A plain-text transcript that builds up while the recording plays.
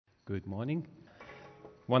Good morning.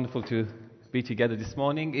 Wonderful to be together this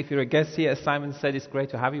morning. If you're a guest here, as Simon said, it's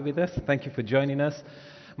great to have you with us. Thank you for joining us.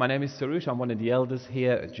 My name is Sarush. I'm one of the elders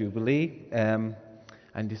here at Jubilee. And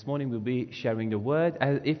this morning we'll be sharing the word.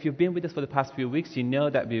 If you've been with us for the past few weeks, you know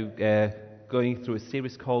that we're going through a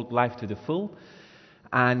series called Life to the Full.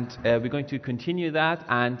 And we're going to continue that.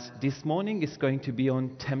 And this morning is going to be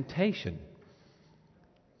on temptation.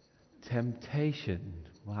 Temptation.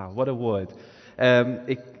 Wow, what a word.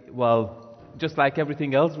 Just like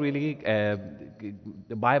everything else, really,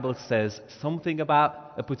 the Bible says something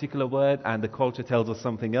about a particular word, and the culture tells us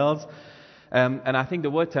something else. And I think the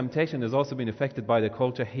word temptation has also been affected by the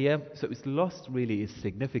culture here, so it's lost really its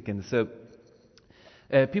significance. So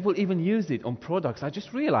people even use it on products. I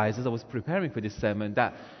just realized as I was preparing for this sermon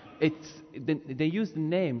that they use the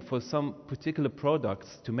name for some particular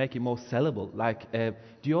products to make it more sellable, like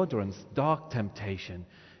deodorants, dark temptation,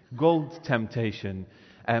 gold temptation.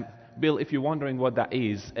 Bill, if you're wondering what that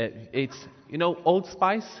is, it's, Old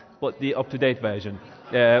Spice, but the up-to-date version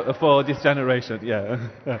for this generation. Yeah.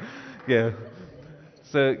 Yeah.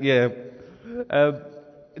 So, yeah.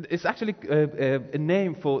 It's actually a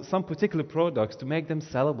name for some particular products to make them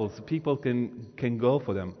sellable so people can go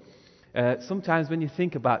for them. Sometimes when you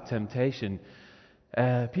think about temptation,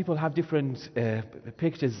 people have different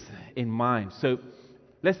pictures in mind. So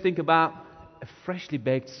let's think about a freshly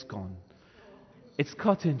baked scone. It's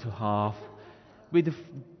cut into half with a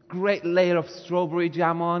great layer of strawberry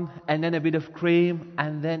jam on, and then a bit of cream,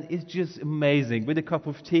 and then it's just amazing with a cup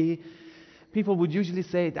of tea. People would usually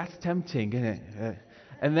say that's tempting, isn't it?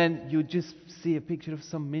 And then you just see a picture of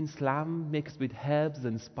some minced lamb mixed with herbs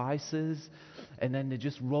and spices, and then they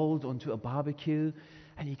just rolled onto a barbecue,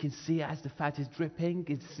 and you can see as the fat is dripping,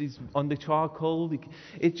 it's on the charcoal.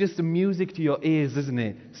 It's just the music to your ears, isn't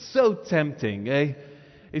it? So tempting, eh?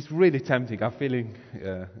 It's really tempting. I'm feeling.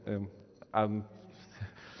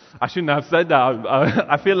 I shouldn't have said that.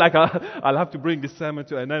 I feel like I'll have to bring this sermon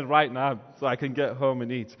to an end right now so I can get home and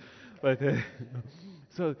eat. But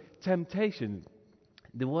so temptation,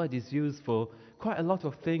 the word is used for quite a lot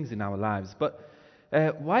of things in our lives. But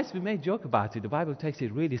whilst we may joke about it, the Bible takes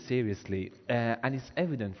it really seriously, and it's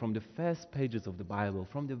evident from the first pages of the Bible,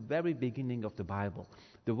 from the very beginning of the Bible.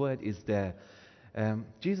 The word is there.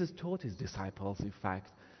 Jesus taught his disciples, in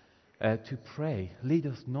fact, to pray, lead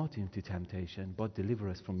us not into temptation, but deliver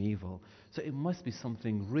us from evil. So it must be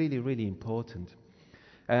something really, really important.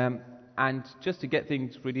 And just to get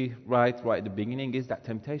things really right at the beginning, is that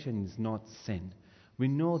temptation is not sin. We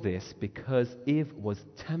know this because Eve was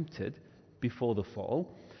tempted before the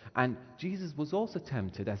fall, and Jesus was also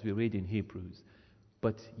tempted, as we read in Hebrews,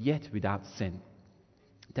 but yet without sin.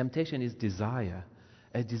 Temptation is desire.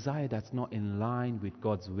 A desire that's not in line with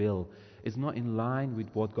God's will, is not in line with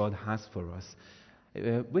what God has for us,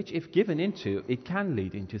 which if given into, it can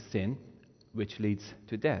lead into sin, which leads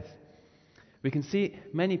to death. We can see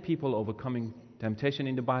many people overcoming temptation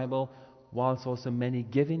in the Bible, whilst also many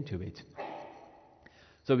give into it.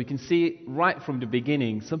 So we can see right from the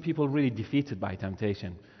beginning, some people really defeated by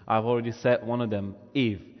temptation. I've already said one of them,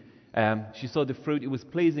 Eve. She saw the fruit, it was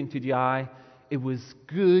pleasing to the eye, it was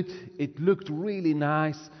good, it looked really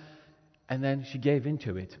nice, and then she gave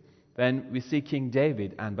into it. Then we see King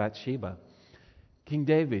David and Bathsheba. King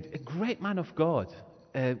David, a great man of God,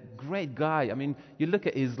 a great guy. I mean, you look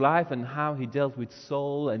at his life and how he dealt with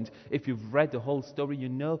Saul, and if you've read the whole story, you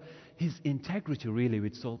know his integrity really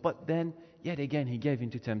with Saul. But then, yet again, he gave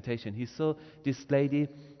into temptation. He saw this lady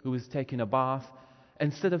who was taking a bath.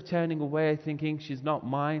 Instead of turning away, thinking, she's not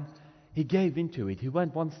mine, he gave into it. He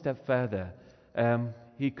went one step further.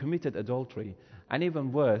 He committed adultery. And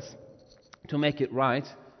even worse, to make it right,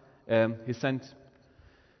 he sent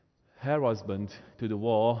her husband to the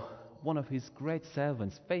war, one of his great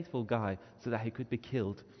servants, faithful guy, so that he could be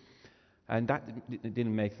killed. And that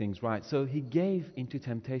didn't make things right. So he gave into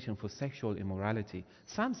temptation for sexual immorality.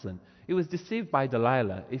 Samson, he was deceived by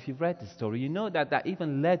Delilah. If you've read the story, you know that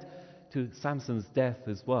even led to Samson's death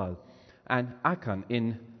as well. And Achan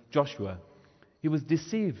in Joshua, he was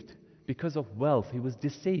deceived because of wealth. He was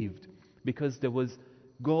deceived because there was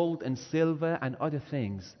gold and silver and other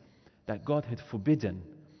things that God had forbidden.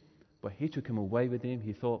 But he took him away with him.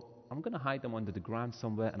 He thought, I'm going to hide them under the ground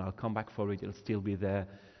somewhere and I'll come back for it. It'll still be there.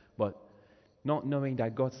 But not knowing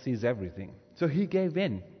that God sees everything. So he gave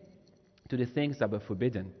in to the things that were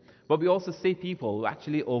forbidden. But we also see people who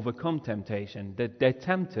actually overcome temptation. That they're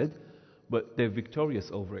tempted, but they're victorious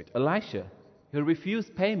over it. Elisha, he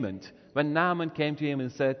refused payment when Naaman came to him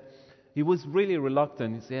and said, he was really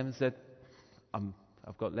reluctant. He came and said,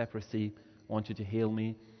 I've got leprosy. I want you to heal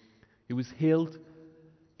me. He was healed,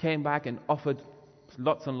 came back and offered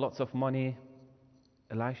lots and lots of money.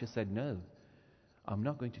 Elisha said, no, I'm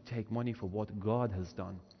not going to take money for what God has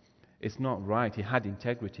done. It's not right. He had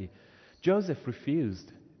integrity. Joseph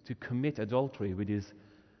refused to commit adultery with his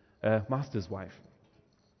master's wife.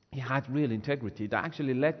 He had real integrity. That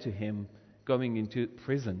actually led to him going into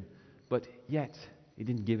prison. But yet, he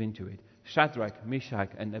didn't give in to it. Shadrach, Meshach,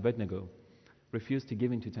 and Abednego refused to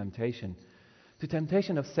give in to temptation. The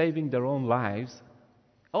temptation of saving their own lives.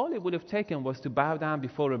 All it would have taken was to bow down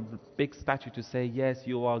before a big statue to say, yes,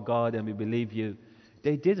 you are God and we believe you.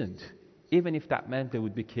 They didn't. Even if that meant they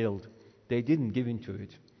would be killed. They didn't give in to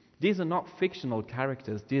it. These are not fictional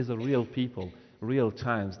characters. These are real people, real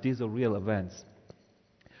times. These are real events.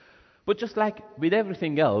 But just like with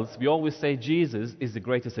everything else, we always say Jesus is the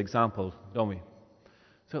greatest example, don't we?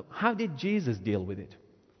 So how did Jesus deal with it?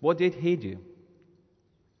 What did he do?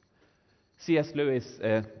 C.S. Lewis,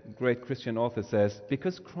 a great Christian author, says,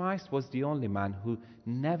 because Christ was the only man who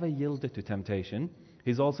never yielded to temptation,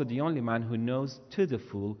 he's also the only man who knows to the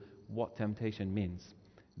full what temptation means.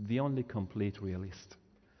 The only complete realist.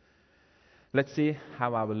 Let's see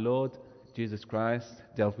how our Lord Jesus Christ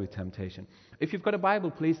dealt with temptation. If you've got a Bible,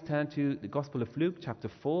 please turn to the Gospel of Luke, chapter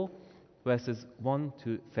 4, verses 1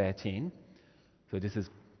 to 13. So this is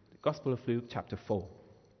the Gospel of Luke, chapter 4.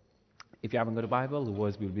 If you haven't got a Bible, the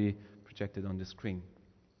words will be projected on the screen.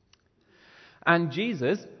 And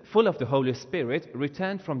Jesus, full of the Holy Spirit,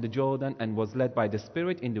 returned from the Jordan and was led by the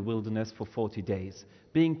Spirit in the wilderness for 40 days,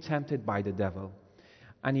 being tempted by the devil.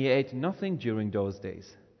 And he ate nothing during those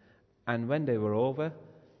days. And when they were over,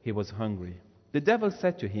 he was hungry. The devil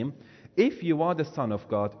said to him, if you are the Son of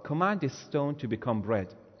God, command this stone to become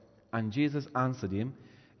bread. And Jesus answered him,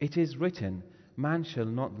 it is written, man shall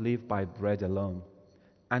not live by bread alone.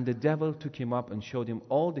 And the devil took him up and showed him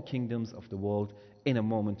all the kingdoms of the world in a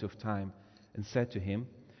moment of time, and said to him,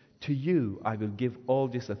 to you I will give all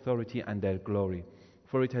this authority and their glory,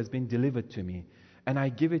 for it has been delivered to me, and I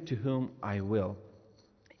give it to whom I will.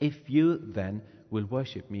 If you then will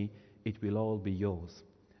worship me, it will all be yours.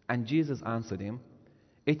 And Jesus answered him,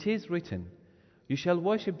 it is written, you shall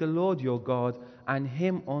worship the Lord your God, and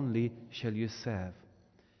him only shall you serve.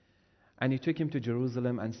 And he took him to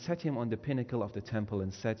Jerusalem and set him on the pinnacle of the temple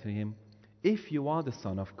and said to him, if you are the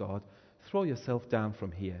Son of God, throw yourself down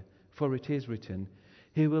from here, for it is written,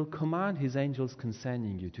 he will command his angels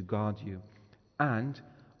concerning you to guard you, and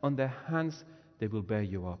on their hands they will bear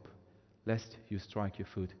you up, lest you strike your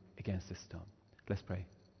foot against a stone. Let's pray.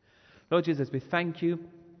 Lord Jesus, we thank you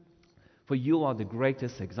for you are the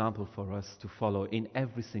greatest example for us to follow in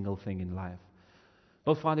every single thing in life.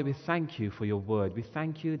 Lord Father, we thank you for your word. We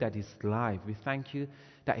thank you that it's live. We thank you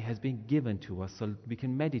that it has been given to us so we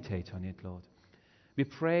can meditate on it, Lord. We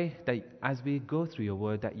pray that as we go through your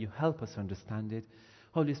word, that you help us understand it.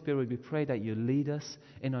 Holy Spirit, we pray that you lead us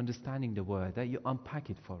in understanding the word, that you unpack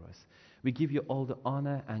it for us. We give you all the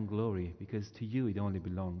honor and glory because to you it only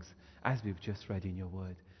belongs, as we've just read in your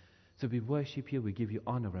word. So we worship you, we give you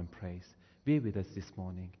honor and praise. Be with us this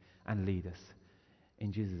morning and lead us.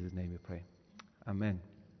 In Jesus' name we pray. Amen.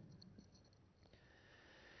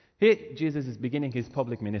 Here, Jesus is beginning his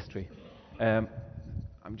public ministry. I'm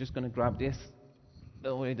just going to grab this.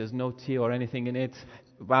 Don't worry, there's no tea or anything in it.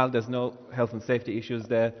 Well, there's no health and safety issues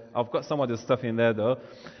there. I've got some of the stuff in there, though.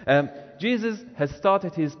 Jesus has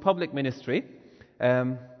started his public ministry.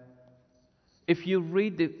 If you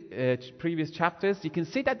read the previous chapters, you can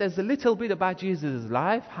see that there's a little bit about Jesus'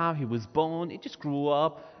 life, how he was born, he just grew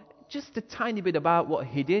up, just a tiny bit about what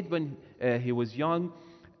he did when he was young,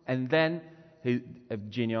 and then his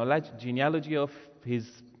genealogy of his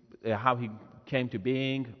how he came to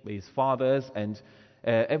being, his fathers, and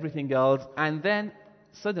everything else. And then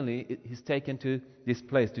suddenly he's taken to this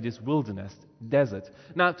place, to this wilderness, desert.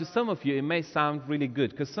 Now, to some of you, it may sound really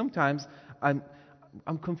good, because sometimes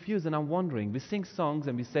I'm confused and I'm wondering. We sing songs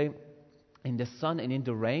and we say, in the sun and in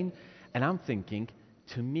the rain, and I'm thinking,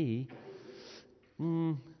 to me,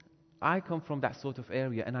 I come from that sort of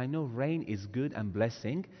area, and I know rain is good and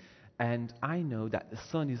blessing, and I know that the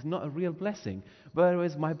sun is not a real blessing.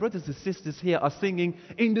 Whereas my brothers and sisters here are singing,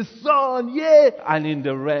 in the sun, yeah, and in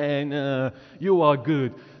the rain, you are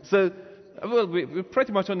good. So, well, we're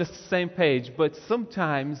pretty much on the same page, but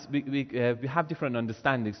sometimes we have different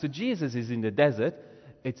understandings. So Jesus is in the desert.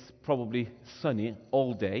 It's probably sunny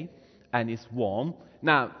all day, and it's warm.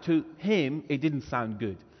 Now, to him, it didn't sound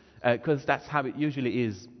good, because that's how it usually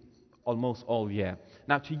is almost all year.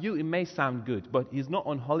 Now, to you, it may sound good, but he's not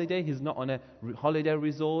on holiday. He's not on a holiday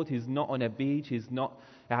resort. He's not on a beach. He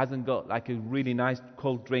hasn't got like a really nice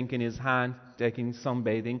cold drink in his hand, taking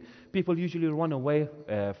sunbathing. People usually run away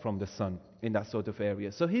from the sun. in that sort of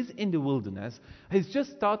area. So he's in the wilderness. He's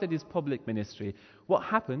just started his public ministry. What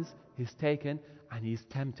happens? He's taken and he's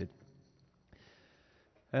tempted.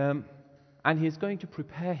 And he's going to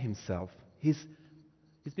prepare himself. He's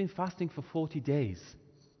been fasting for 40 days.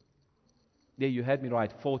 Yeah, you heard me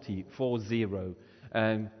right, 40. 40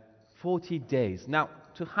 days. Now,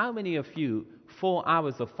 to how many of you, 4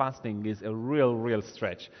 hours of fasting is a real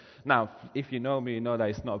stretch? Now, if you know me, you know that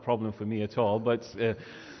it's not a problem for me at all, but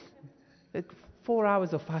 4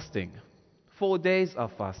 hours of fasting, 4 days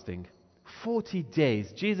of fasting, 40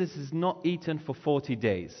 days. Jesus is not eaten for 40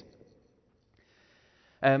 days.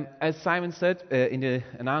 As Simon said in the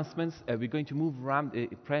announcements, we're going to move around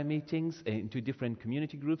prayer meetings into different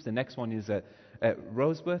community groups. The next one is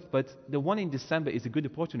Roseworth, but the one in December is a good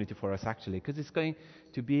opportunity for us actually, because it's going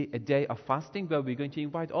to be a day of fasting where we're going to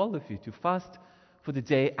invite all of you to fast for the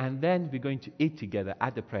day, and then we're going to eat together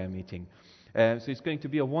at the prayer meeting. So it's going to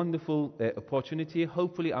be a wonderful opportunity.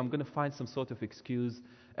 Hopefully I'm going to find some sort of excuse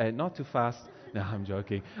not to fast. No, I'm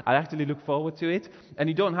joking. I actually look forward to it. And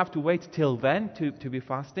you don't have to wait till then to be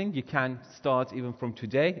fasting. You can start even from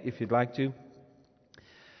today if you'd like to.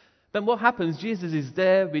 Then what happens? Jesus is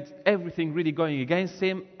there with everything really going against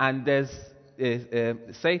him, and there's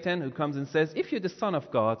Satan who comes and says, if you're the Son of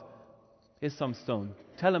God, here's some stone.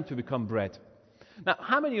 Tell them to become bread. Now,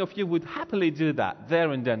 how many of you would happily do that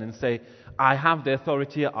there and then and say, I have the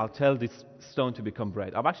authority, I'll tell this stone to become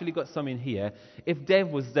bread? I've actually got some in here. If Dave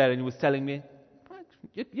was there and he was telling me,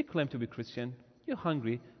 you claim to be Christian, you're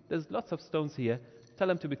hungry, there's lots of stones here, tell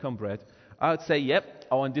them to become bread. I would say, yep,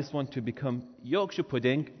 I want this one to become Yorkshire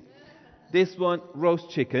pudding, this one roast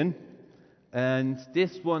chicken, and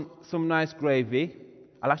this one some nice gravy.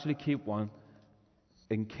 I'll actually keep one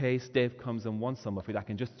in case Dave comes and wants some of it. I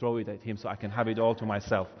can just throw it at him so I can have it all to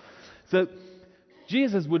myself. So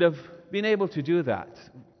Jesus would have been able to do that.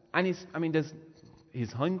 And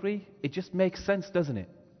he's hungry. It just makes sense, doesn't it?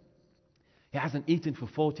 He hasn't eaten for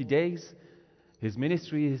 40 days. His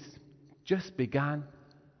ministry has just begun.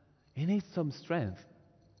 He needs some strength.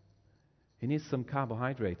 He needs some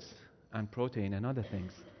carbohydrates and protein and other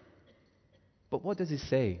things. But what does he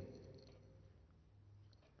say?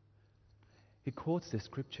 He quotes the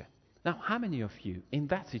scripture. Now, how many of you in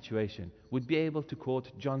that situation would be able to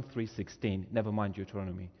quote John 3:16, never mind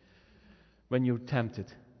Deuteronomy, when you're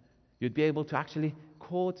tempted? You'd be able to actually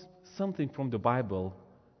quote something from the Bible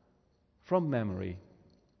from memory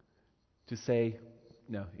to say,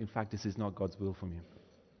 no, in fact, this is not God's will for me.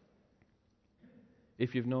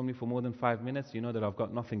 If you've known me for more than 5 minutes, you know that I've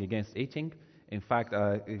got nothing against eating. In fact,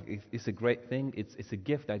 it's a great thing. It's a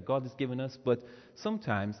gift that God has given us, but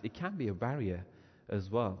sometimes it can be a barrier as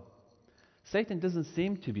well. Satan doesn't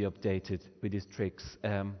seem to be updated with his tricks,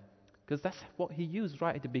 because that's what he used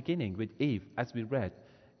right at the beginning with Eve, as we read.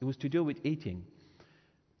 It was to do with eating.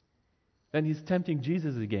 Then he's tempting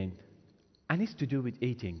Jesus again, and it's to do with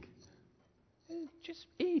eating. Just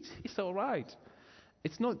eat. It's all right.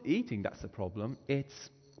 It's not eating that's the problem. It's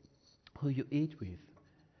who you eat with.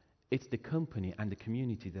 It's the company and the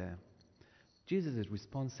community there. Jesus'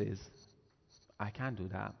 response is, I can do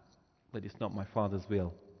that, but it's not my Father's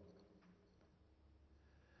will.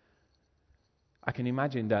 I can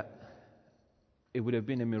imagine that it would have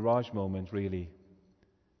been a mirage moment, really.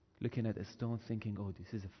 Looking at a stone thinking, oh,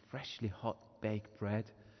 this is a freshly hot baked bread.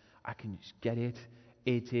 I can just get it,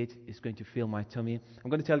 eat it. It's going to fill my tummy. I'm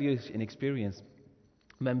going to tell you an experience.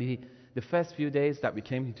 Maybe the first few days that we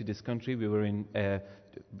came into this country, we were in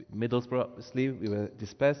Middlesbrough, obviously. We were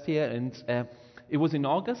dispersed here, and it was in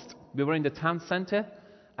August. We were in the town centre,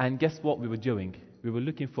 and guess what we were doing? We were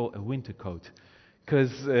looking for a winter coat,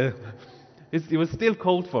 because it was still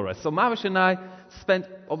cold for us. So Mavish and I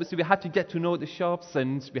obviously we had to get to know the shops,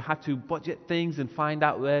 and we had to budget things and find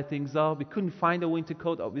out where things are. We couldn't find a winter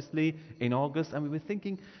coat, obviously, in August, and we were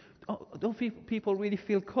thinking, don't people really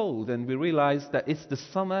feel cold? And we realized that it's the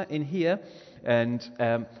summer in here, and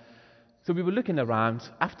so we were looking around.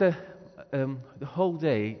 After the whole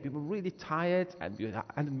day, we were really tired, and we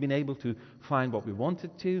hadn't been able to find what we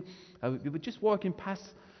wanted to. We were just walking past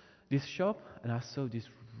this shop, and I saw this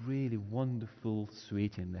really wonderful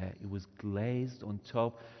sweet in there. It was glazed on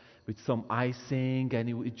top with some icing,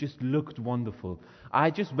 and it just looked wonderful.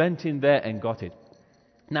 I just went in there and got it.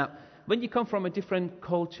 Now, when you come from a different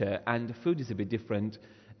culture and the food is a bit different,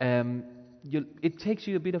 it takes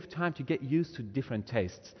you a bit of time to get used to different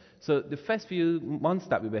tastes. So the first few months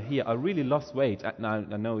that we were here, I really lost weight. Now,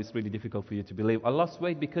 I know it's really difficult for you to believe. I lost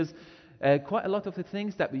weight because quite a lot of the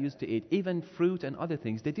things that we used to eat, even fruit and other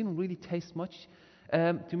things, they didn't really taste much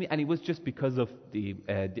to me. And it was just because of the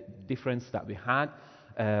difference that we had,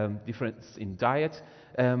 difference in diet.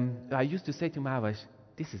 I used to say to my wife,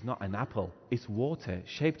 this is not an apple, it's water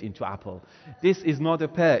shaped into apple. This is not a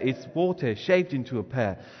pear, it's water shaped into a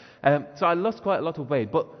pear. So I lost quite a lot of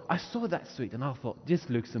weight, but I saw that sweet and I thought, this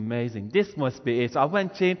looks amazing, this must be it. So I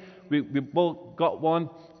went in, we both got one,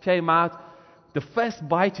 came out, the first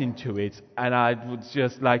bite into it, and I was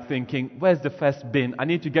just like thinking, where's the first bin? I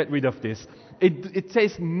need to get rid of this. It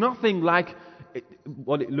tastes nothing like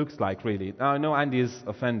what it looks like, really. Now, I know Andy is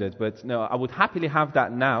offended, but no, I would happily have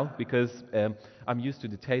that now because I'm used to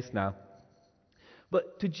the taste now.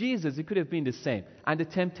 But to Jesus, it could have been the same. And the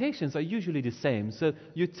temptations are usually the same. So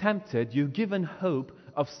you're tempted, you're given hope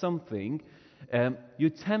of something, you're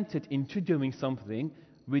tempted into doing something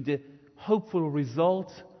with the hopeful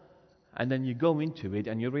result, and then you go into it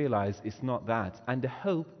and you realize it's not that. And the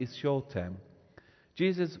hope is short term.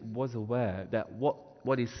 Jesus was aware that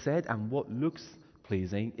what is said and what looks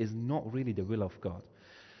pleasing is not really the will of God.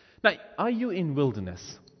 Now, are you in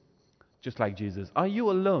wilderness? Just like Jesus. Are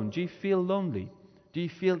you alone? Do you feel lonely? Do you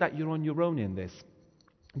feel that you're on your own in this?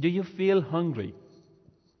 Do you feel hungry?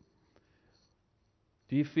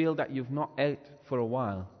 Do you feel that you've not ate for a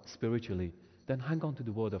while spiritually? Then hang on to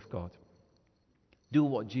the Word of God. Do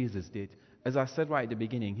what Jesus did. As I said right at the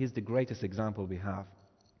beginning, He's the greatest example we have.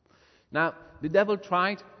 Now, the devil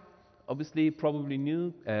tried, obviously, probably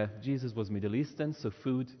knew Jesus was Middle Eastern, so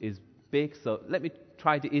food is big. So let me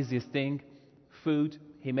try the easiest thing. Food,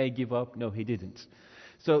 he may give up. No, he didn't.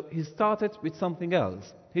 So he started with something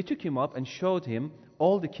else. He took him up and showed him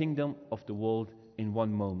all the kingdom of the world in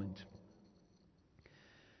one moment.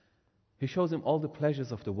 He shows him all the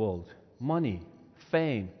pleasures of the world. Money,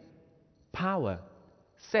 fame, power,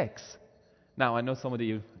 sex. Now, I know some of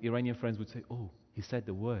the Iranian friends would say, oh, he said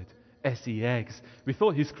the word. sex. We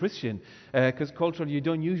thought he's Christian, because culturally you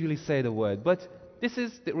don't usually say the word. But this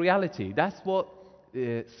is the reality. That's what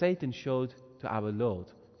Satan showed to our Lord.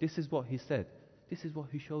 This is what he said. This is what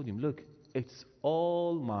he showed him. Look, it's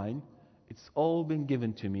all mine. It's all been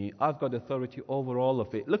given to me. I've got authority over all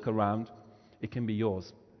of it. Look around. It can be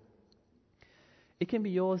yours. It can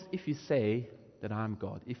be yours if you say that I'm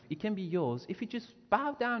God. It can be yours if you just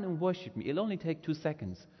bow down and worship me. It'll only take 2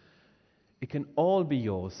 seconds. It can all be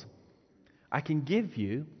yours. I can give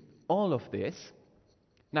you all of this.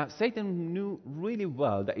 Now, Satan knew really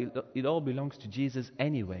well that it all belongs to Jesus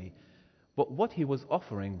anyway. But what he was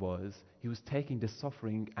offering was, he was taking the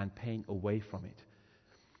suffering and pain away from it.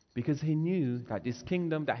 Because he knew that this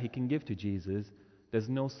kingdom that he can give to Jesus, there's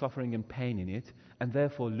no suffering and pain in it, and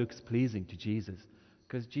therefore looks pleasing to Jesus.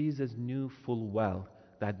 Because Jesus knew full well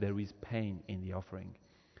that there is pain in the offering,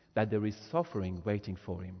 that there is suffering waiting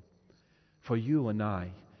for him. For you and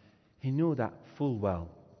I, he knew that full well.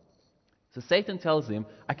 So Satan tells him,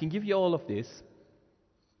 I can give you all of this.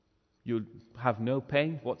 You'll have no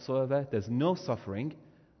pain whatsoever. There's no suffering.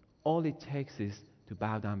 All it takes is to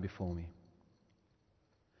bow down before me.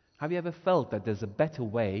 Have you ever felt that there's a better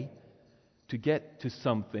way to get to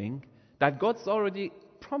something that God's already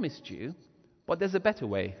promised you, but there's a better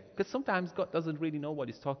way? Because sometimes God doesn't really know what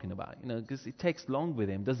he's talking about, because it takes long with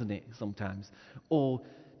him, doesn't it, sometimes? Or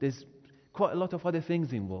there's quite a lot of other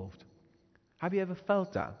things involved. Have you ever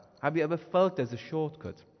felt that? Have you ever felt there's a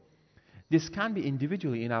shortcut? This can be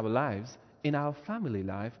individually in our lives, in our family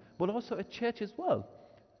life, but also at church as well.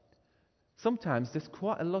 Sometimes there's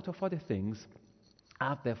quite a lot of other things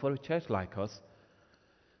out there for a church like us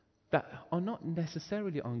that are not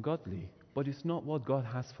necessarily ungodly, but it's not what God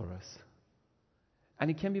has for us. And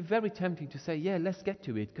it can be very tempting to say, yeah, let's get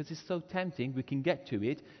to it, because it's so tempting, we can get to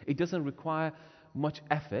it. It doesn't require much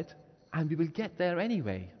effort, and we will get there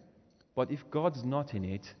anyway. But if God's not in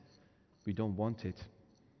it, we don't want it.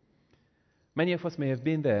 Many of us may have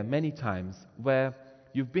been there many times where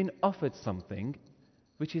you've been offered something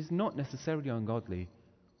which is not necessarily ungodly,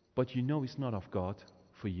 but you know it's not of God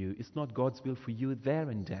for you. It's not God's will for you there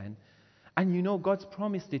and then. And you know God's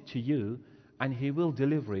promised it to you, and He will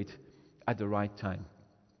deliver it at the right time.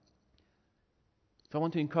 So I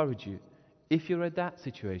want to encourage you, if you're at that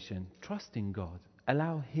situation, trust in God.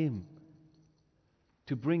 Allow Him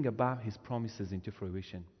to bring about His promises into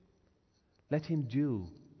fruition. Let Him do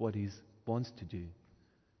what He wants to do,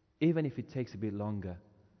 even if it takes a bit longer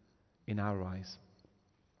in our eyes.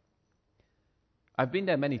 I've been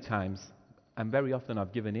there many times, and very often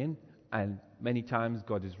I've given in, and many times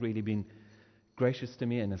God has really been gracious to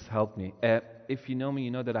me and has helped me. If you know me,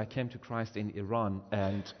 you know that I came to Christ in Iran,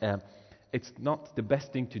 and it's not the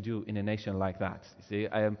best thing to do in a nation like that. You see,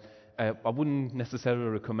 I wouldn't necessarily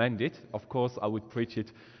recommend it. Of course, I would preach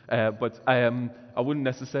it, but I wouldn't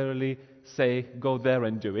necessarily say, go there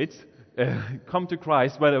and do it. Come to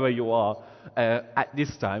Christ wherever you are at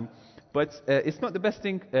this time. But it's not the best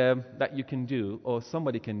thing that you can do or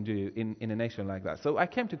somebody can do in a nation like that. So I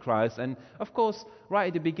came to Christ, and of course, right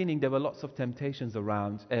at the beginning, there were lots of temptations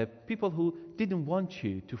around. People who didn't want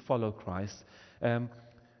you to follow Christ,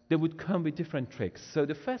 they would come with different tricks. So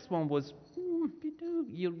the first one was,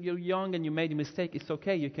 you're young and you made a mistake. It's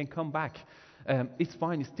okay, you can come back. It's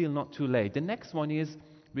fine, it's still not too late. The next one is,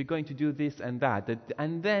 we're going to do this and that.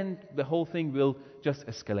 And then the whole thing will just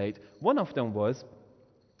escalate. One of them was,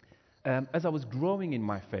 as I was growing in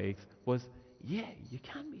my faith, was, yeah, you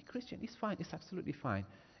can be a Christian. It's fine. It's absolutely fine.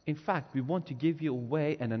 In fact, we want to give you a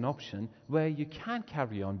way and an option where you can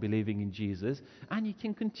carry on believing in Jesus and you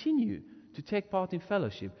can continue to take part in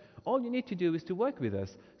fellowship. All you need to do is to work with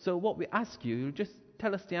us. So what we ask you, just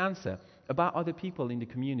tell us the answer about other people in the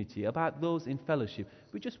community, about those in fellowship.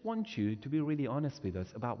 We just want you to be really honest with us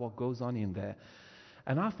about what goes on in there.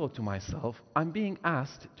 And I thought to myself, I'm being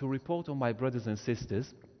asked to report on my brothers and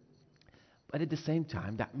sisters, but at the same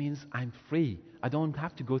time, that means I'm free. I don't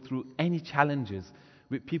have to go through any challenges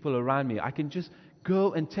with people around me. I can just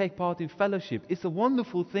go and take part in fellowship. It's a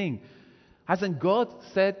wonderful thing. Hasn't God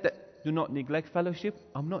said that do not neglect fellowship?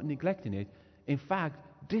 I'm not neglecting it. In fact,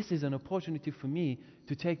 this is an opportunity for me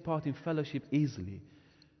to take part in fellowship easily.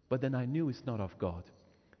 But then I knew it's not of God.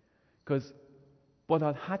 Because what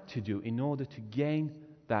I had to do in order to gain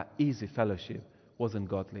that easy fellowship wasn't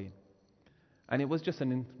godly. And it was just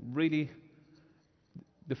the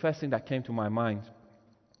first thing that came to my mind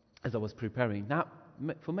as I was preparing. Now,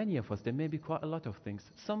 for many of us, there may be quite a lot of things.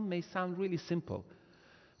 Some may sound really simple.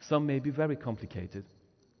 Some may be very complicated.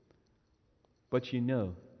 But you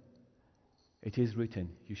know, it is written,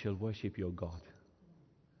 you shall worship your God,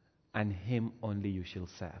 and Him only you shall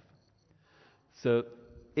serve. So,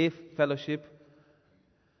 if fellowship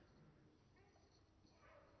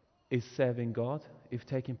is serving God, if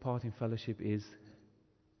taking part in fellowship is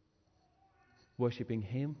worshipping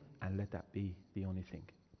Him, and let that be the only thing.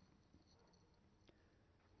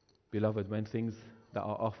 Beloved, when things that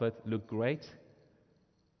are offered look great,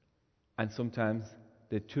 and sometimes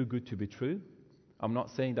they're too good to be true, I'm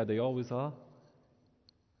not saying that they always are.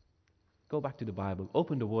 Go back to the Bible,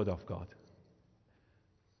 open the Word of God,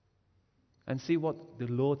 and see what the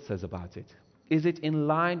Lord says about it. Is it in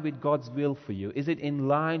line with God's will for you? Is it in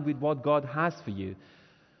line with what God has for you?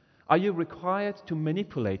 Are you required to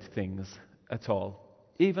manipulate things at all,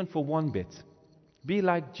 even for one bit? Be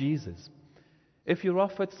like Jesus. If you're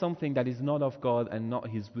offered something that is not of God and not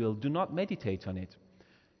His will, do not meditate on it.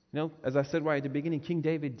 As I said right at the beginning, King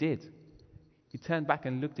David did. He turned back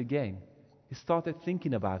and looked again. He started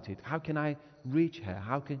thinking about it. How can I reach her?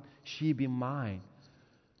 How can she be mine?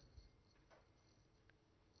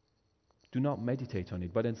 Do not meditate on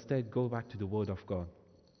it, but instead go back to the Word of God.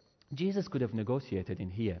 Jesus could have negotiated in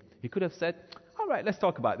here. He could have said, all right, let's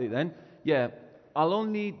talk about it then. Yeah, I'll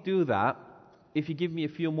only do that if you give me a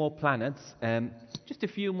few more planets, just a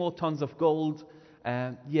few more tons of gold.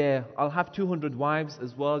 I'll have 200 wives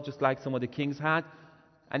as well, just like some of the kings had.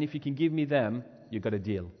 And if you can give me them, you got a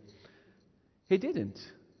deal. He didn't.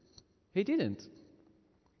 He didn't.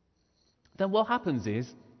 Then what happens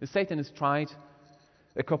is, Satan has tried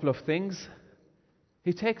a couple of things.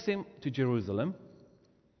 He takes him to Jerusalem,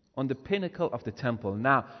 on the pinnacle of the temple.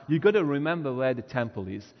 Now, you've got to remember where the temple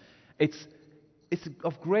is. It's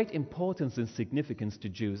of great importance and significance to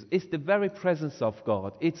Jews. It's the very presence of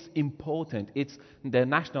God. It's important. It's their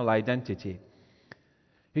national identity.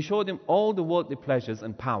 He showed him all the worldly pleasures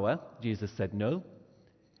and power. Jesus said no.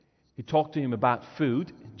 He talked to him about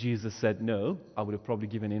food. Jesus said no. I would have probably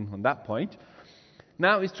given in on that point.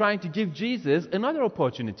 Now he's trying to give Jesus another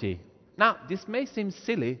opportunity. Now, this may seem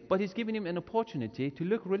silly, but he's giving him an opportunity to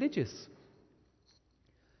look religious.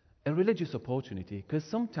 A religious opportunity, because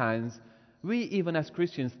sometimes we, even as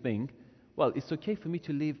Christians, think, well, it's okay for me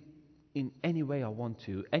to live in any way I want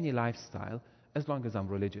to, any lifestyle, as long as I'm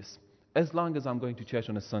religious, as long as I'm going to church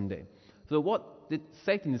on a Sunday. So what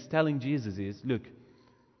Satan is telling Jesus is, look,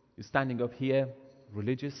 you're standing up here,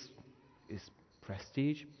 religious is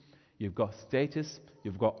prestige, you've got status,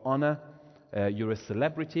 you've got honor, you're a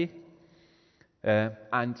celebrity,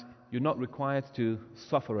 and you're not required to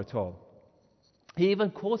suffer at all. He even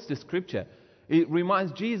quotes the scripture. It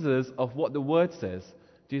reminds Jesus of what the word says.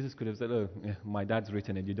 Jesus could have said, oh, yeah, my dad's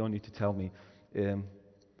written it, you don't need to tell me.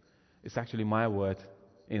 It's actually my word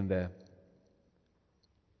in there.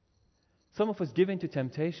 Some of us give in to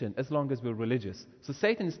temptation as long as we're religious. So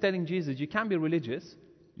Satan is telling Jesus, you can be religious,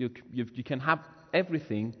 you can have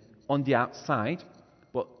everything on the outside,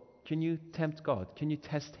 but can you tempt God? Can you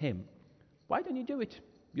test Him? Why don't you do it?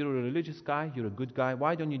 You're a religious guy, you're a good guy,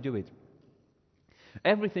 why don't you do it?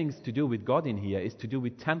 Everything's to do with God in here is to do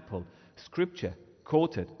with temple, scripture,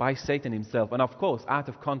 quoted by Satan himself, and of course out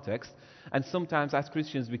of context. And sometimes as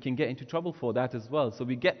Christians we can get into trouble for that as well. So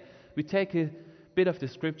we take a bit of the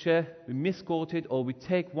scripture, we misquote it, or we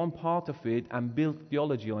take one part of it and build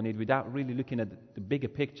theology on it without really looking at the bigger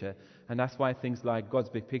picture. And that's why things like God's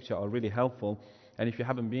Big Picture are really helpful. And if you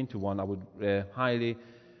haven't been to one, I would highly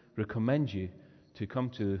recommend you to come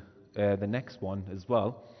to the next one as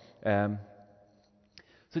well.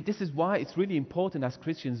 So this is why it's really important as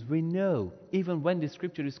Christians we know, even when the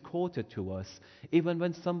scripture is quoted to us, even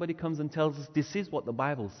when somebody comes and tells us this is what the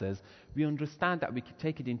Bible says, we understand that we can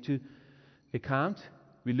take it into account,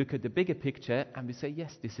 we look at the bigger picture and we say,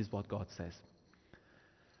 yes, this is what God says.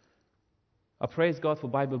 I praise God for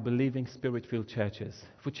Bible-believing, Spirit-filled churches.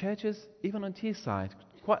 For churches, even on Teesside,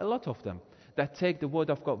 quite a lot of them, that take the Word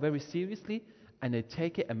of God very seriously, and they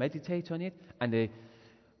take it and meditate on it, and they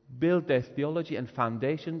build their theology and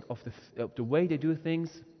foundation of the way they do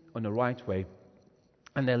things on the right way.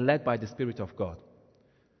 And they're led by the Spirit of God.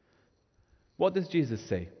 What does Jesus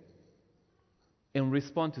say in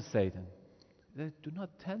response to Satan? Do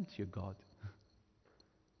not tempt your God.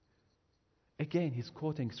 Again, he's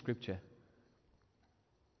quoting scripture.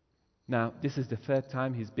 Now, this is the third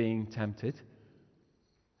time he's being tempted.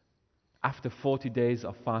 After 40 days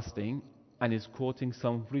of fasting, and he's quoting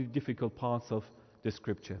some really difficult parts of the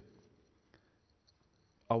scripture.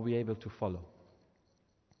 Are we able to follow?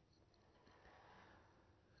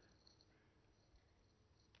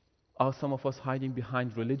 Are some of us hiding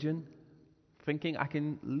behind religion, thinking I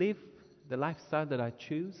can live the lifestyle that I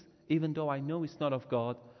choose, even though I know it's not of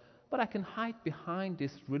God, but I can hide behind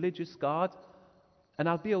this religious God and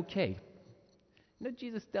I'll be okay? You know,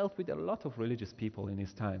 Jesus dealt with a lot of religious people in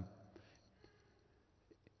his time.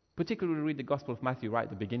 Particularly read the Gospel of Matthew right at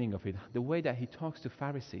the beginning of it, the way that he talks to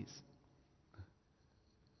Pharisees.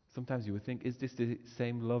 Sometimes you would think, is this the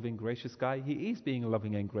same loving, gracious guy? He is being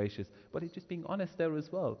loving and gracious, but he's just being honest there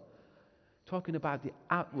as well. Talking about the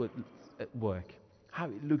outward work, how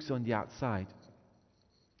it looks on the outside.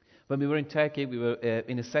 When we were in Turkey, we were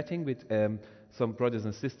in a setting with some brothers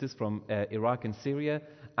and sisters from Iraq and Syria,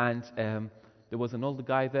 and there was an older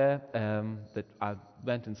guy there that I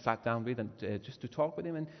went and sat down with and just to talk with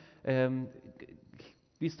him, and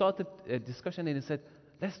we started a discussion, and he said,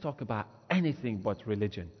 let's talk about anything but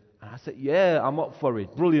religion. And I said, yeah, I'm up for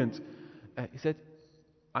it, brilliant.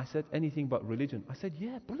 I said, anything but religion. I said,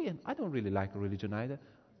 yeah, brilliant, I don't really like religion either.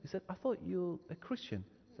 He said, I thought you're a Christian.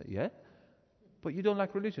 I said, yeah, but you don't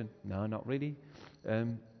like religion? No, not really.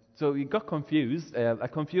 So he got confused. I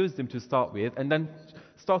confused him to start with, and then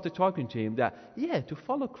started talking to him that, yeah, to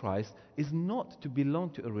follow Christ is not to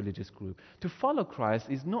belong to a religious group. To follow Christ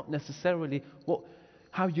is not necessarily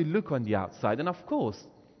how you look on the outside. And of course,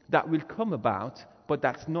 that will come about, but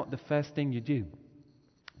that's not the first thing you do.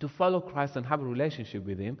 To follow Christ and have a relationship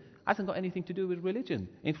with him hasn't got anything to do with religion.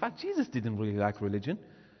 In fact, Jesus didn't really like religion.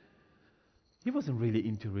 He wasn't really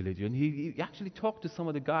into religion. He actually talked to some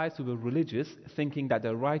of the guys who were religious, thinking that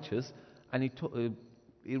they're righteous, and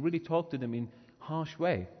he really talked to them in a harsh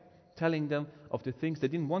way, telling them of the things they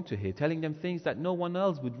didn't want to hear, telling them things that no one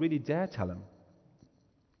else would really dare tell them.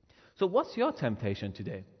 So what's your temptation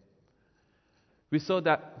today? We saw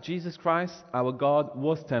that Jesus Christ, our God,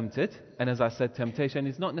 was tempted, and as I said, temptation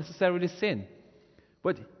is not necessarily sin,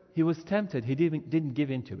 but he was tempted. He didn't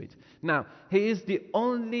give in to it. Now, he is the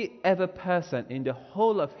only ever person in the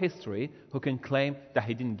whole of history who can claim that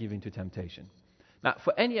he didn't give in to temptation. Now,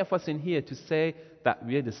 for any of us in here to say that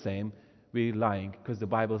we're the same, we're lying, because the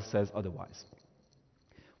Bible says otherwise.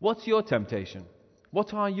 What's your temptation?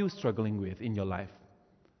 What are you struggling with in your life?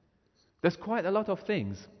 There's quite a lot of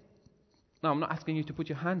things. Now, I'm not asking you to put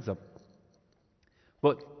your hands up,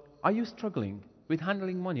 but are you struggling with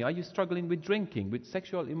handling money? Are you struggling with drinking, with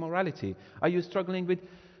sexual immorality? Are you struggling with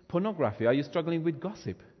pornography? Are you struggling with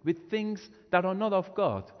gossip, with things that are not of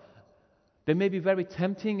God? They may be very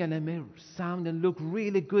tempting and they may sound and look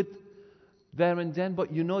really good there and then,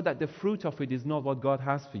 but you know that the fruit of it is not what God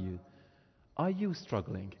has for you. Are you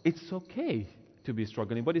struggling? It's okay to be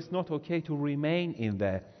struggling, but it's not okay to remain in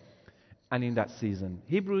there and in that season.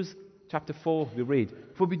 Hebrews chapter 4, we read,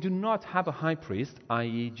 "For we do not have a high priest,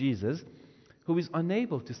 i.e. Jesus, who is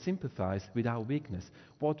unable to sympathize with our weakness,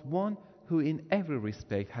 but one who in every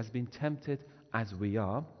respect has been tempted as we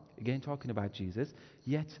are," again talking about Jesus,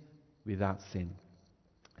 "yet without sin.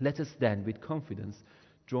 Let us then with confidence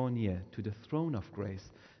draw near to the throne of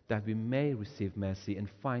grace, that we may receive mercy and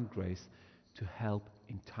find grace to help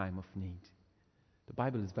in time of need." The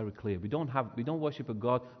Bible is very clear. We don't worship a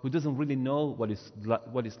God who doesn't really know what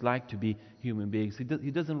it's like to be human beings. He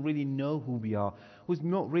doesn't really know who we are, who's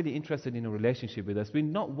not really interested in a relationship with us. We're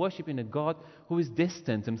not worshiping a God who is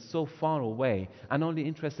distant and so far away and only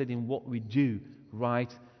interested in what we do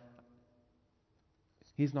right.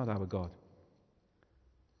 He's not our God.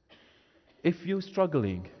 If you're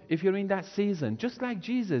struggling, if you're in that season, just like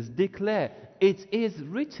Jesus, declare, it is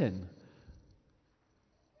written.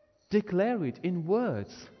 Declare it in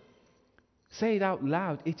words. Say it out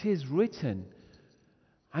loud. It is written.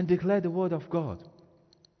 And declare the word of God.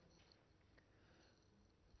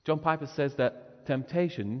 John Piper says that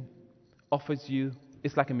temptation offers you,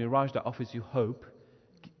 it's like a mirage that offers you hope.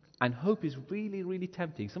 And hope is really, really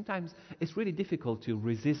tempting. Sometimes it's really difficult to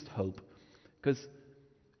resist hope because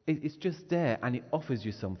it's just there and it offers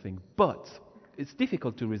you something. But it's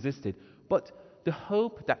difficult to resist it. But the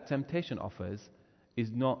hope that temptation offers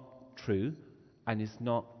is not true and is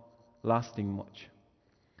not lasting much.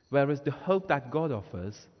 Whereas the hope that God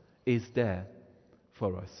offers is there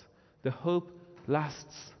for us. The hope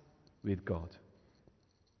lasts with God.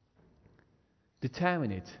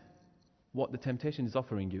 Determine it. What the temptation is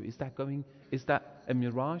offering you. Is that a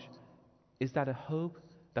mirage? Is that a hope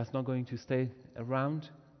that's not going to stay around?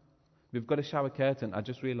 We've got a shower curtain. I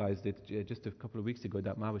just realized it just a couple of weeks ago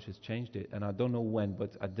that Mavish has changed it. And I don't know when,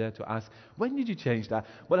 but I dare to ask, when did you change that?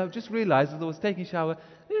 Well, I've just realized as I was taking a shower,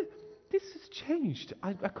 this has changed.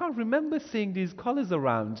 I can't remember seeing these colors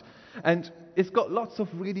around. And it's got lots of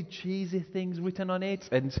really cheesy things written on it.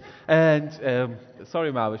 And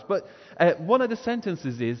sorry, Mavish. But one of the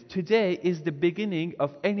sentences is, today is the beginning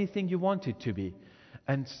of anything you want it to be.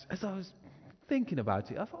 And as I was thinking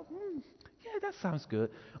about it, I thought, yeah, that sounds good.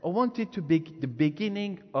 I want it to be the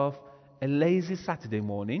beginning of a lazy Saturday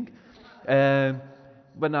morning.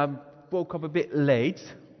 When I woke up a bit late,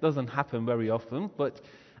 doesn't happen very often, but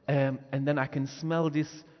and then I can smell this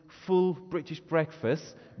full British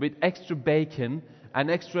breakfast with extra bacon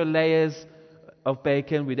and extra layers of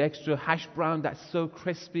bacon with extra hash brown that's so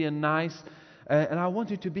crispy and nice. And I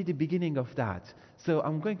want it to be the beginning of that. So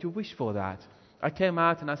I'm going to wish for that. I came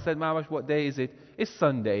out and I said, Mawash, what day is it? It's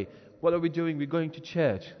Sunday. What are we doing? We're going to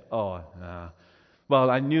church. Oh, nah. Well,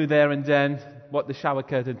 I knew there and then what the shower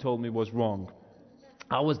curtain told me was wrong.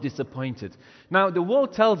 I was disappointed. Now, the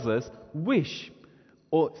world tells us, wish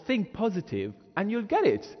or think positive and you'll get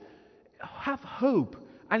it. Have hope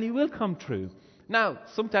and it will come true. Now,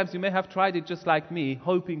 sometimes you may have tried it just like me,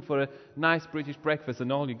 hoping for a nice British breakfast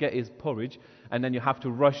and all you get is porridge and then you have to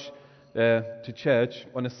rush to church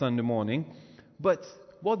on a Sunday morning. But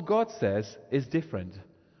what God says is different.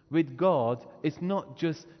 With God, it's not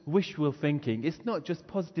just wishful thinking. It's not just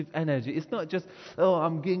positive energy. It's not just,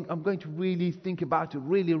 I'm going to really think about it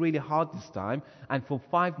really, really hard this time and for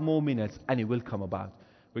 5 more minutes and it will come about.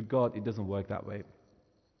 With God, it doesn't work that way.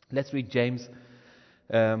 Let's read James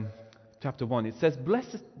chapter 1. It says,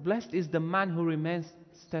 Blessed is the man who remains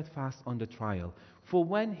steadfast under trial. For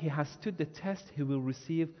when he has stood the test, he will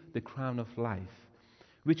receive the crown of life,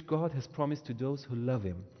 which God has promised to those who love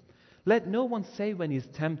him. Let no one say when he is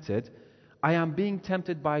tempted, I am being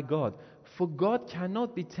tempted by God. For God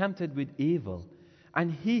cannot be tempted with evil,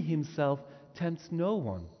 and he himself tempts no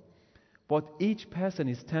one. But each person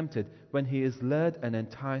is tempted when he is led and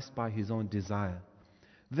enticed by his own desire.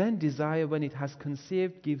 Then desire, when it has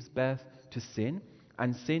conceived, gives birth to sin,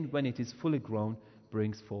 and sin, when it is fully grown,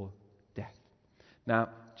 brings forth death. Now,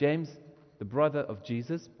 James, the brother of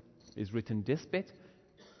Jesus, is written this bit.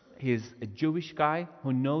 He's a Jewish guy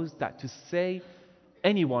who knows that to say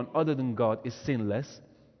anyone other than God is sinless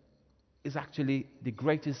is actually the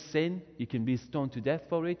greatest sin. You can be stoned to death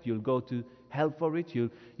for it. You'll go to hell for it.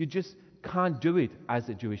 You just can't do it as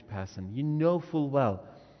a Jewish person. You know full well.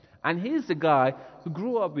 And he's the guy who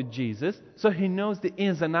grew up with Jesus, so he knows the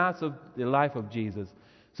ins and outs of the life of Jesus.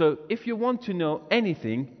 So if you want to know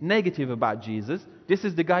anything negative about Jesus, this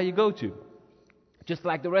is the guy you go to. Just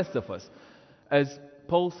like the rest of us. As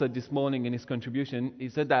Paul said this morning in his contribution, he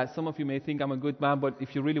said that some of you may think I'm a good man, but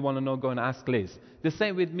if you really want to know, go and ask Liz. The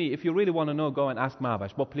same with me. If you really want to know, go and ask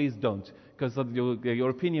Mavash, but please don't, because your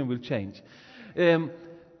opinion will change.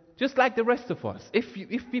 Just like the rest of us.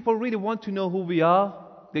 If people really want to know who we are,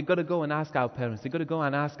 they've got to go and ask our parents. They've got to go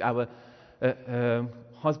and ask our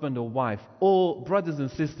husband or wife, or brothers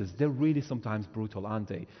and sisters. They're really sometimes brutal, aren't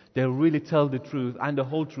they? They really tell the truth and the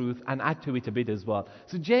whole truth and add to it a bit as well.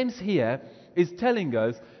 So James here is telling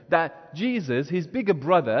us that Jesus, his bigger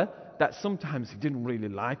brother, that sometimes he didn't really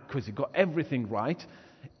like because he got everything right,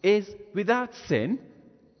 is without sin,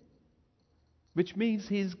 which means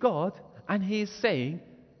he is God, and he is saying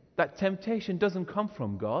that temptation doesn't come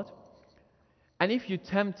from God. And if you're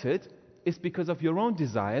tempted, it's because of your own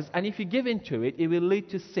desires. And if you give in to it, it will lead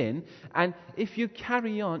to sin. And if you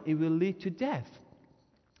carry on, it will lead to death.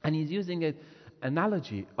 And he's using an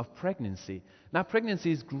analogy of pregnancy. Now,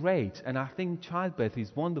 pregnancy is great, and I think childbirth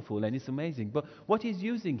is wonderful and it's amazing. But what he's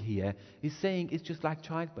using here is saying it's just like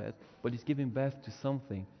childbirth, but it's giving birth to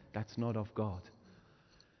something that's not of God.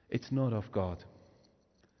 It's not of God.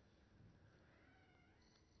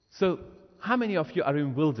 So, how many of you are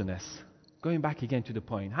in wilderness? Going back again to the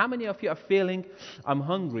point. How many of you are feeling, I'm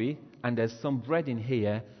hungry and there's some bread in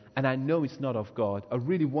here and I know it's not of God. I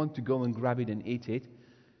really want to go and grab it and eat it,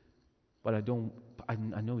 but I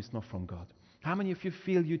know it's not from God. How many of you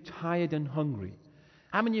feel you're tired and hungry?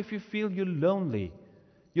 How many of you feel you're lonely?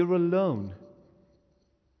 You're alone?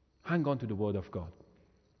 Hang on to the Word of God.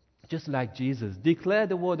 Just like Jesus, declare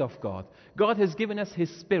the Word of God. God has given us His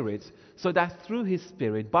Spirit, so that through His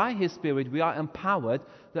Spirit, by His Spirit, we are empowered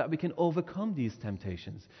that we can overcome these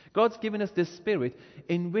temptations. God's given us this Spirit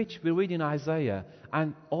in which we read in Isaiah,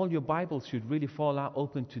 and all your Bibles should really fall out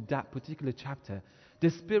open to that particular chapter. The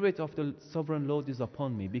Spirit of the Sovereign Lord is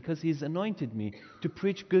upon me, because He's anointed me to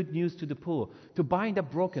preach good news to the poor, to bind the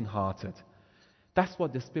brokenhearted. That's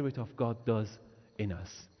what the Spirit of God does in us.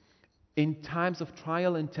 In times of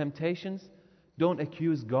trial and temptations, don't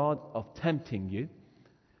accuse God of tempting you.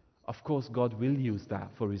 Of course, God will use that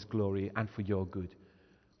for His glory and for your good.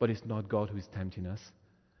 But it's not God who is tempting us.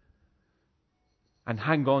 And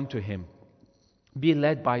hang on to Him. Be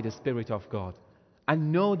led by the Spirit of God.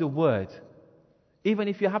 And know the Word. Even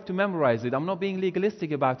if you have to memorize it. I'm not being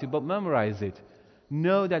legalistic about it, but memorize it.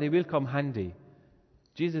 Know that it will come handy.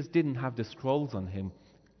 Jesus didn't have the scrolls on Him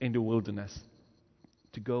in the wilderness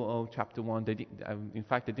to go, chapter 1. In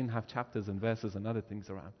fact, they didn't have chapters and verses and other things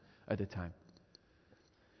around at the time.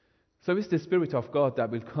 So it's the Spirit of God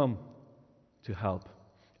that will come to help.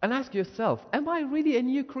 And ask yourself, am I really a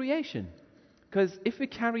new creation? Because if we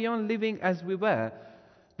carry on living as we were,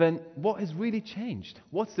 then what has really changed?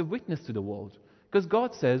 What's the witness to the world? Because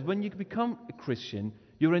God says when you become a Christian,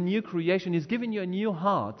 you're a new creation. He's given you a new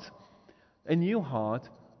heart. A new heart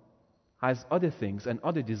has other things and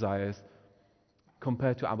other desires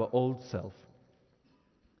compared to our old self.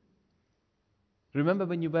 Remember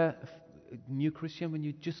when you were a new Christian, when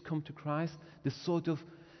you just come to Christ, the sort of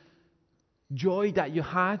joy that you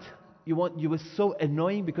had, you were so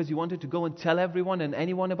annoying because you wanted to go and tell everyone and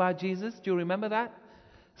anyone about Jesus. Do you remember that?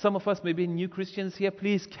 Some of us may be new Christians here.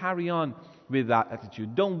 Please carry on with that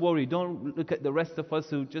attitude. Don't worry. Don't look at the rest of us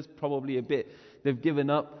who just probably they've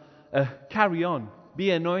given up. Carry on.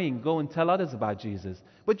 Be annoying. Go and tell others about Jesus.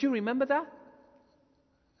 But do you remember that?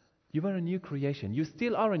 You are a new creation. You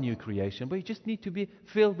still are a new creation, but you just need to be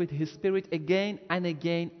filled with His Spirit again and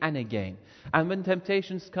again and again. And when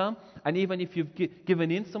temptations come, and even if you've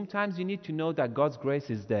given in sometimes, you need to know that God's grace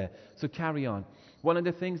is there. So carry on. One of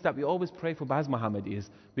the things that we always pray for Baz Muhammad is,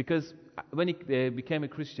 because when he became a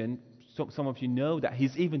Christian, some of you know that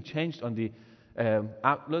he's even changed on the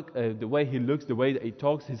outlook, the way he looks, the way that he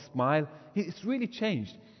talks, his smile. He's really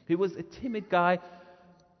changed. He was a timid guy.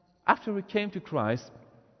 After he came to Christ,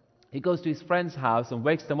 he goes to his friend's house and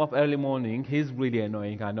wakes them up early morning. He's really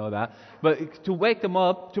annoying, I know that. But to wake them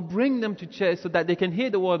up, to bring them to church so that they can hear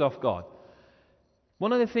the Word of God.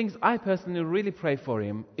 One of the things I personally really pray for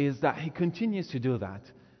him is that he continues to do that.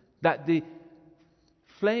 That the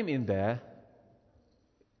flame in there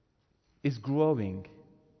is growing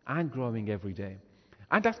and growing every day.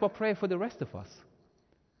 And that's what I pray for the rest of us.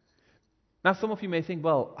 Now some of you may think,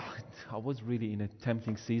 well, I was really in a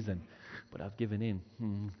tempting season, but I've given in.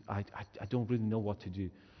 I don't really know what to do.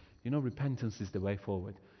 You know, repentance is the way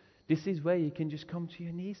forward. This is where you can just come to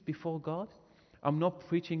your knees before God. I'm not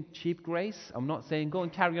preaching cheap grace. I'm not saying go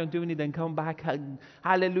and carry on doing it and come back.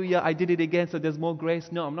 Hallelujah, I did it again, so there's more grace.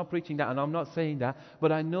 No, I'm not preaching that, and I'm not saying that.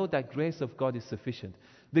 But I know that grace of God is sufficient.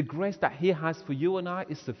 The grace that He has for you and I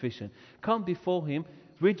is sufficient. Come before Him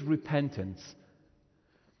with repentance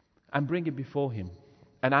and bring it before Him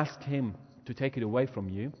and ask Him to take it away from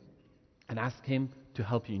you and ask Him to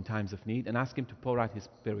help you in times of need and ask Him to pour out His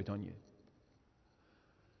Spirit on you.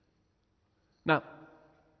 Now,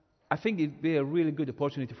 I think it'd be a really good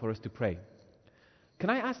opportunity for us to pray. Can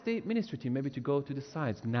I ask the ministry team maybe to go to the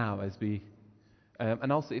sides now as we... and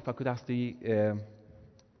also if I could ask the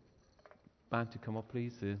band to come up,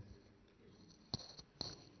 please.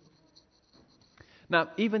 Now,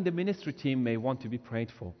 even the ministry team may want to be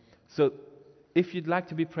prayed for. So, if you'd like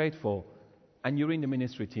to be prayed for and you're in the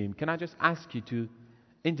ministry team, can I just ask you to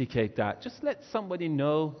indicate that? Just let somebody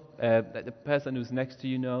know, that the person who's next to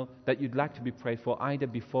you know, that you'd like to be prayed for either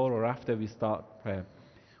before or after we start prayer.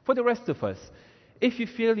 For the rest of us, If you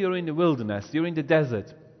feel you're in the wilderness, you're in the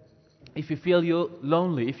desert, if you feel you're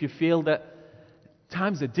lonely, if you feel that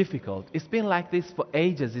times are difficult, it's been like this for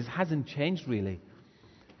ages, it hasn't changed really.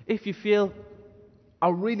 If you feel, I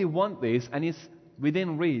really want this and it's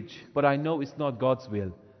within reach, but I know it's not God's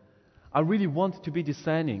will, I really want to be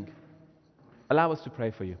discerning, allow us to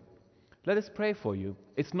pray for you. Let us pray for you.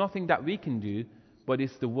 It's nothing that we can do, but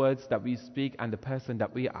it's the words that we speak and the person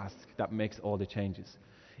that we ask that makes all the changes.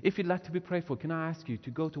 If you'd like to be prayed for, can I ask you to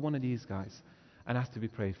go to one of these guys and ask to be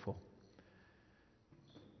prayed for?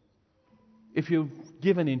 If you're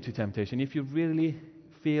given into temptation, if you really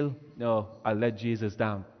feel, no, I let Jesus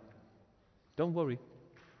down, don't worry.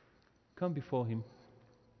 Come before Him.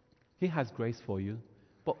 He has grace for you,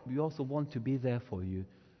 but we also want to be there for you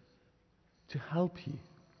to help you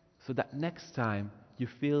so that next time you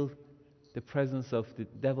feel the presence of the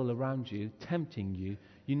devil around you, tempting you,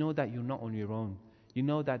 you know that you're not on your own. You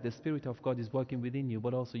know that the Spirit of God is working within you,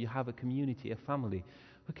 but also you have a community, a family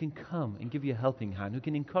who can come and give you a helping hand, who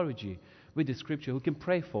can encourage you with the Scripture, who can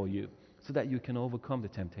pray for you so that you can overcome the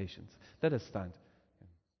temptations. Let us stand.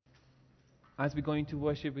 As we go into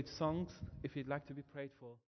worship with songs, if you'd like to be prayed for.